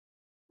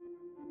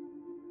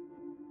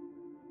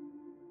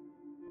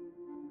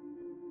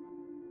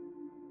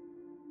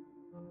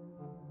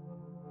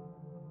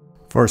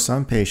For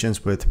some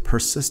patients with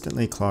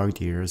persistently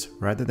clogged ears,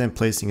 rather than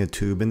placing a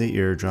tube in the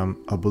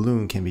eardrum, a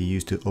balloon can be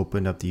used to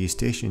open up the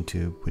Eustachian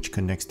tube, which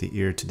connects the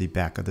ear to the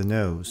back of the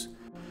nose.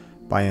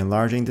 By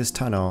enlarging this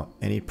tunnel,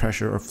 any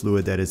pressure or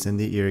fluid that is in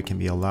the ear can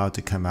be allowed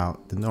to come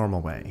out the normal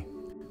way.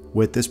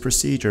 With this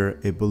procedure,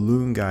 a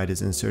balloon guide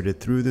is inserted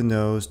through the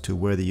nose to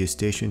where the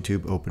Eustachian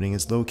tube opening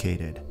is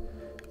located.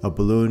 A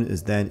balloon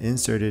is then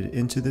inserted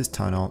into this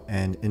tunnel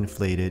and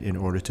inflated in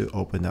order to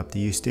open up the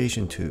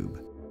Eustachian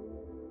tube.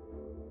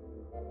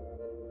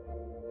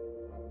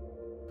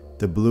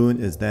 The balloon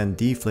is then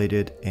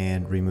deflated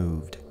and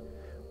removed.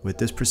 With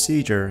this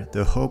procedure,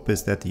 the hope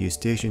is that the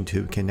Eustachian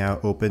tube can now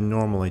open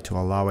normally to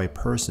allow a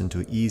person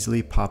to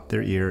easily pop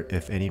their ear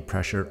if any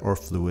pressure or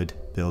fluid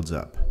builds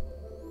up.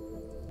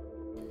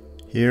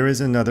 Here is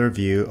another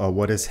view of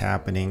what is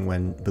happening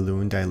when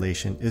balloon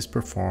dilation is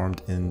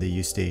performed in the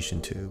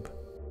Eustachian tube.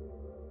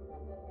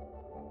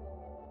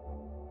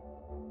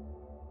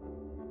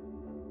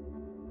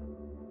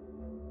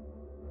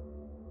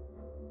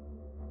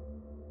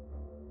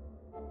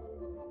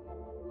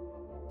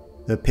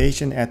 The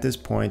patient at this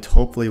point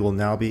hopefully will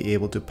now be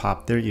able to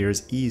pop their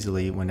ears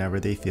easily whenever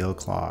they feel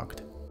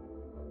clogged.